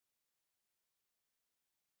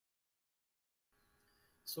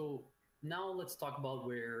So now let's talk about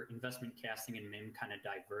where investment casting and MIM kind of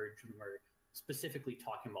diverge when we're specifically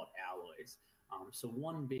talking about alloys. So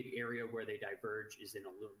one big area where they diverge is in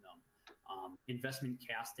aluminum. Investment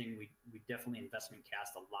casting, we definitely investment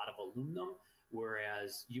cast a lot of aluminum,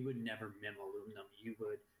 whereas you would never MIM aluminum. You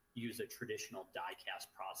would use a traditional die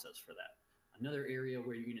cast process for that. Another area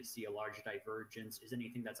where you're going to see a large divergence is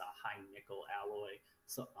anything that's a high nickel alloy,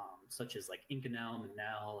 such as like Inconel,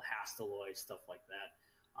 Manel, Hastelloy, stuff like that.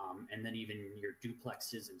 And then even your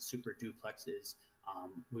duplexes and super duplexes,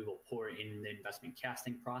 we will pour in the investment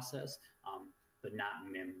casting process, but not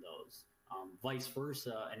MIM those. Vice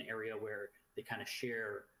versa, an area where they kind of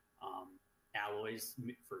share alloys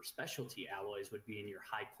for specialty alloys would be in your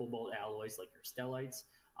high cobalt alloys like your stellites,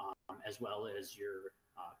 as well as your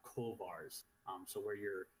covars. So where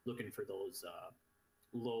you're looking for those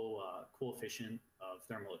low coefficient of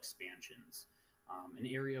thermal expansions. An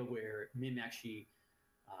area where MIM actually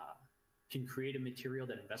can create a material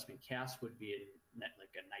that investment cast would be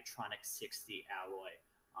like a Nitronic 60 alloy.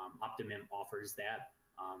 Optimum offers that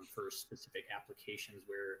for specific applications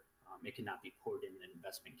where it cannot be poured in the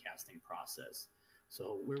investment casting process.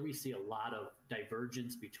 So where we see a lot of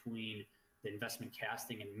divergence between the investment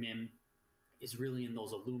casting and MIM is really in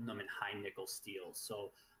those aluminum and high nickel steels.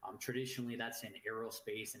 So traditionally that's in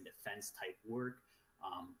aerospace and defense type work.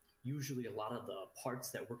 Usually a lot of the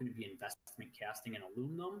parts that we're going to be investment casting in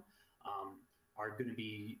aluminum are going to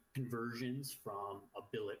be conversions from a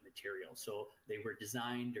billet material. So they were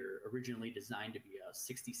designed or originally designed to be a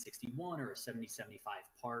 6061 or a 7075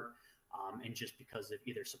 part. And just because of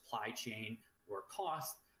either supply chain or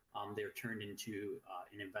cost, they're turned into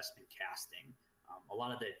an investment casting. A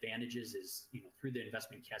lot of the advantages is, through the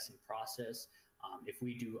investment casting process, if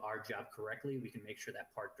we do our job correctly, we can make sure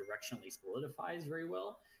that part directionally solidifies very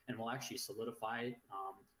well, and we'll actually solidify it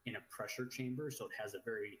in a pressure chamber, so it has a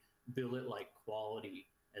very billet-like quality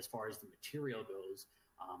as far as the material goes,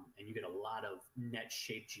 and you get a lot of net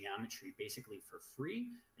shape geometry basically for free,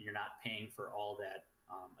 and you're not paying for all that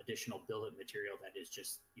additional billet material that is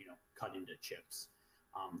just cut into chips.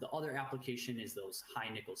 The other application is those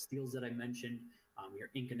high nickel steels that I mentioned, your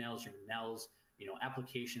Inconels, your Manels,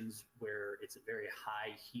 applications where it's a very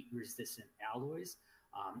high heat resistant alloys.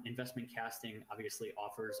 Investment casting obviously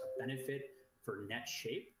offers a benefit for net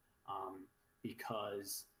shape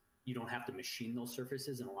because you don't have to machine those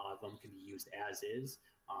surfaces, and a lot of them can be used as is,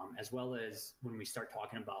 as well as when we start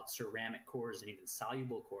talking about ceramic cores and even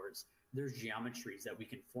soluble cores, there's geometries that we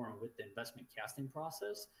can form with the investment casting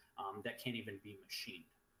process that can't even be machined.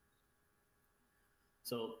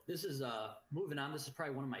 So this is moving on. This is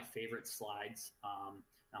probably one of my favorite slides.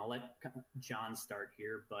 I'll let John start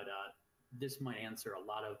here, but this might answer a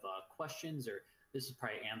lot of questions, or this is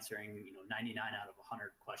probably answering 99 out of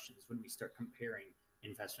 100 questions when we start comparing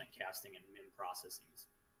investment casting and MIM processes.